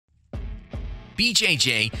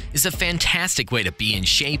BJJ is a fantastic way to be in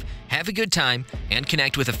shape, have a good time, and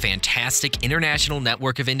connect with a fantastic international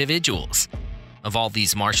network of individuals. Of all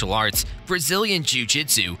these martial arts, Brazilian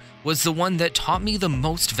Jiu-Jitsu was the one that taught me the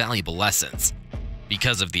most valuable lessons.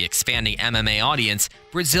 Because of the expanding MMA audience,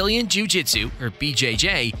 Brazilian Jiu-Jitsu, or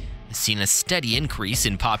BJJ, has seen a steady increase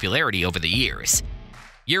in popularity over the years.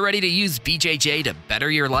 You're ready to use BJJ to better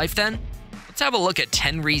your life then? Let's have a look at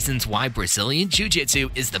 10 reasons why Brazilian Jiu-Jitsu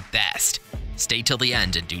is the best. Stay till the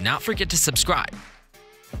end and do not forget to subscribe.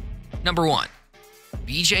 Number 1.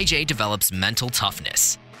 BJJ develops mental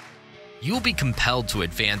toughness. You will be compelled to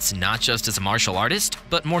advance not just as a martial artist,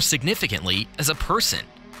 but more significantly, as a person.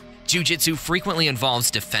 Jiu-Jitsu frequently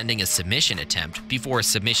involves defending a submission attempt before a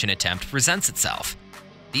submission attempt presents itself.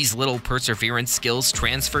 These little perseverance skills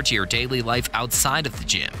transfer to your daily life outside of the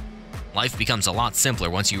gym. Life becomes a lot simpler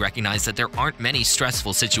once you recognize that there aren't many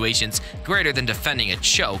stressful situations greater than defending a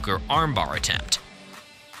choke or armbar attempt.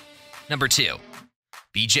 Number 2.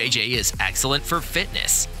 BJJ is excellent for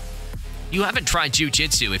fitness. You haven't tried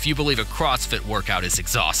Jiu-Jitsu if you believe a CrossFit workout is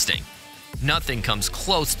exhausting. Nothing comes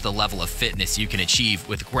close to the level of fitness you can achieve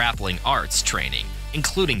with grappling arts training,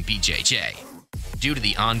 including BJJ. Due to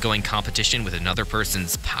the ongoing competition with another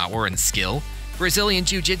person's power and skill, Brazilian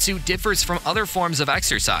Jiu-Jitsu differs from other forms of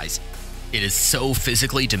exercise. It is so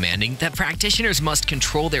physically demanding that practitioners must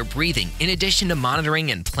control their breathing in addition to monitoring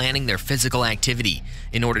and planning their physical activity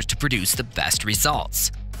in order to produce the best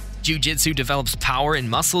results. Jiu-Jitsu develops power in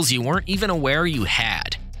muscles you weren't even aware you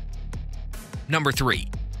had. Number 3.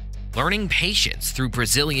 Learning patience through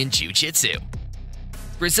Brazilian Jiu-Jitsu.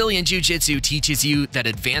 Brazilian Jiu-Jitsu teaches you that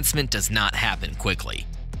advancement does not happen quickly.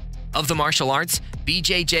 Of the martial arts,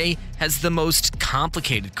 BJJ has the most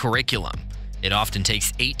complicated curriculum. It often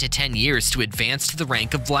takes 8 to 10 years to advance to the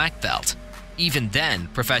rank of black belt. Even then,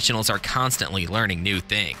 professionals are constantly learning new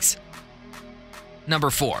things.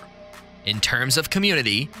 Number 4. In terms of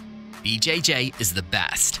community, BJJ is the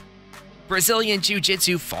best. Brazilian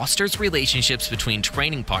Jiu-Jitsu fosters relationships between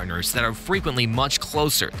training partners that are frequently much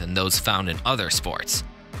closer than those found in other sports.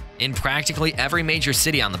 In practically every major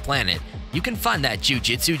city on the planet, you can find that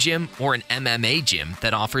Jiu-Jitsu gym or an MMA gym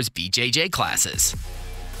that offers BJJ classes.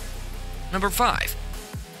 Number 5.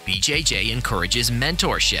 BJJ encourages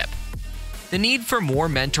mentorship. The need for more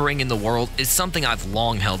mentoring in the world is something I've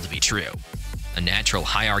long held to be true. A natural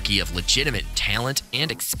hierarchy of legitimate talent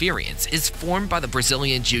and experience is formed by the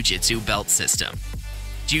Brazilian Jiu-Jitsu belt system.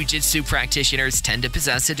 Jiu-Jitsu practitioners tend to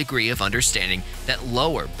possess a degree of understanding that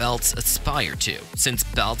lower belts aspire to, since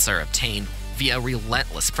belts are obtained via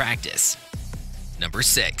relentless practice. Number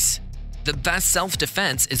 6. The best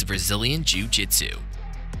self-defense is Brazilian Jiu-Jitsu.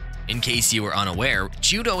 In case you were unaware,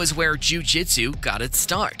 Judo is where Jiu-Jitsu got its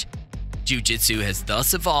start. Jiu-Jitsu has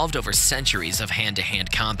thus evolved over centuries of hand-to-hand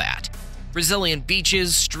combat. Brazilian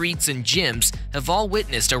beaches, streets, and gyms have all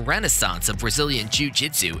witnessed a renaissance of Brazilian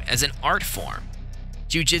Jiu-Jitsu as an art form.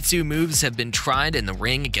 Jiu-Jitsu moves have been tried in the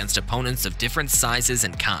ring against opponents of different sizes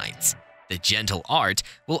and kinds. The gentle art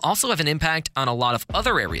will also have an impact on a lot of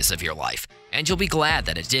other areas of your life, and you'll be glad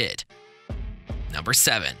that it did. Number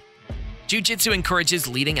 7. Jiu-Jitsu encourages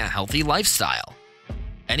leading a healthy lifestyle.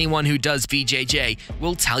 Anyone who does BJJ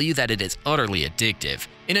will tell you that it is utterly addictive,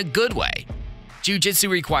 in a good way. Jiu-Jitsu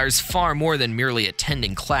requires far more than merely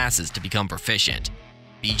attending classes to become proficient.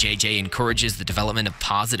 BJJ encourages the development of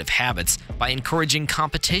positive habits by encouraging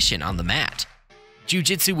competition on the mat.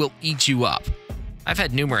 Jiu-Jitsu will eat you up. I've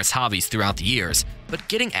had numerous hobbies throughout the years, but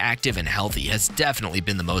getting active and healthy has definitely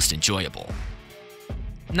been the most enjoyable.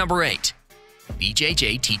 Number 8.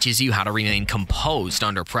 BJJ teaches you how to remain composed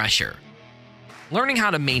under pressure. Learning how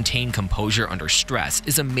to maintain composure under stress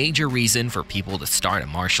is a major reason for people to start a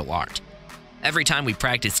martial art. Every time we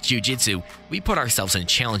practice Jiu-Jitsu, we put ourselves in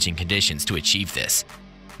challenging conditions to achieve this.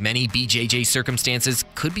 Many BJJ circumstances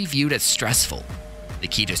could be viewed as stressful. The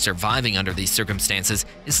key to surviving under these circumstances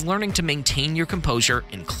is learning to maintain your composure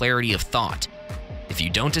and clarity of thought. If you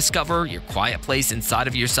don't discover your quiet place inside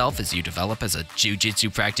of yourself as you develop as a Jiu-Jitsu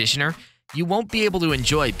practitioner, you won't be able to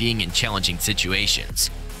enjoy being in challenging situations.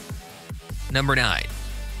 Number 9.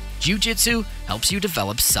 Jiu-Jitsu helps you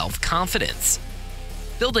develop self-confidence.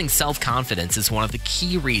 Building self-confidence is one of the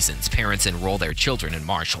key reasons parents enroll their children in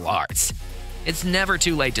martial arts. It's never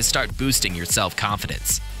too late to start boosting your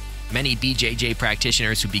self-confidence. Many BJJ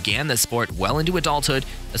practitioners who began the sport well into adulthood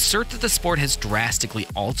assert that the sport has drastically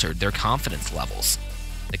altered their confidence levels.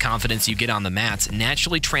 The confidence you get on the mats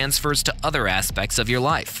naturally transfers to other aspects of your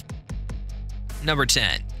life. Number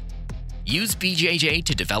 10. Use BJJ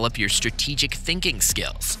to develop your strategic thinking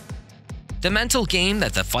skills. The mental game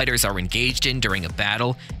that the fighters are engaged in during a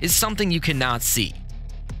battle is something you cannot see.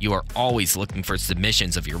 You are always looking for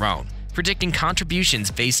submissions of your own, predicting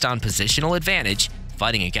contributions based on positional advantage,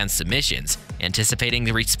 fighting against submissions, anticipating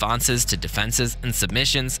the responses to defenses and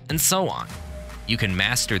submissions, and so on. You can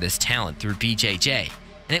master this talent through BJJ,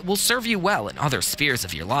 and it will serve you well in other spheres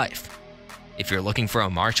of your life. If you're looking for a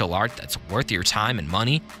martial art that's worth your time and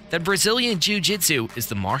money, then Brazilian Jiu-Jitsu is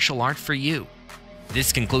the martial art for you.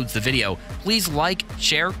 This concludes the video. Please like,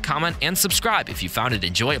 share, comment, and subscribe if you found it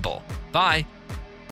enjoyable. Bye!